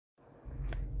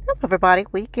Hello, everybody.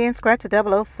 Weekend Scratch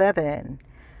 007.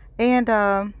 And,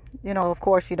 of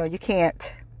course, you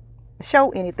can't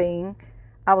show anything.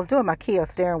 I was doing my Kia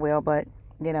steering wheel, but,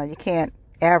 you can't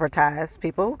advertise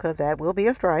people because that will be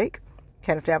a strike.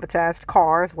 Can't advertise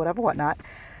cars, whatever, whatnot.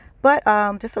 But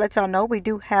just to let y'all know, we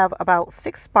do have about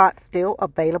 6 spots still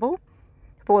available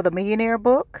for the Millionaire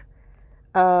book.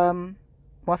 Um,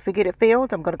 Once we get it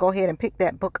filled, I'm going to go ahead and pick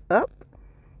that book up.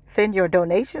 Send your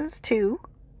donations to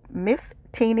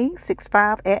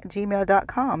missteeny65 at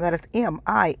gmail.com. That is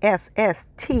MISSTEENY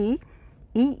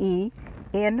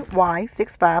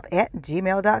 65 at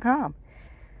gmail.com.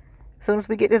 As soon as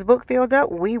we get this book filled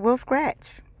up, we will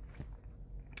scratch.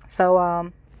 So,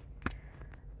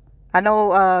 I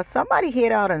know somebody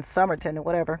hid out in Somerton or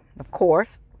whatever, of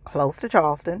course, close to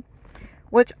Charleston,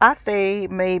 which I stay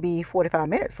maybe 45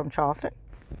 minutes from Charleston.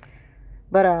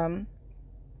 But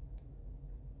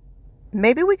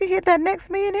maybe we could hit that next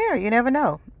millionaire. You never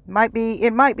know.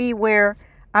 It might be where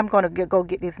I'm gonna go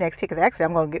get these next tickets. Actually,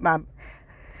 I'm gonna get my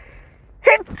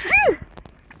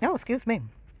no, excuse me.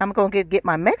 I'm gonna get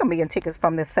my Mega Million tickets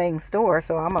from the same store.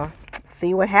 So I'm gonna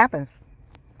see what happens,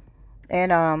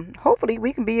 and hopefully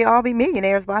we can be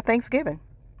millionaires by Thanksgiving.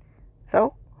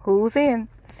 So who's in?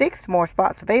 6 more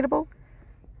spots available.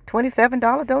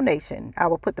 $27 donation. I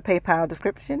will put the PayPal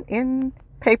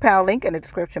link in the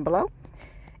description below.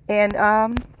 And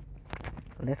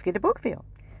let's get the book filled.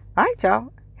 All right,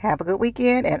 y'all. Have a good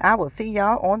weekend, and I will see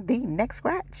y'all on the next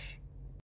scratch.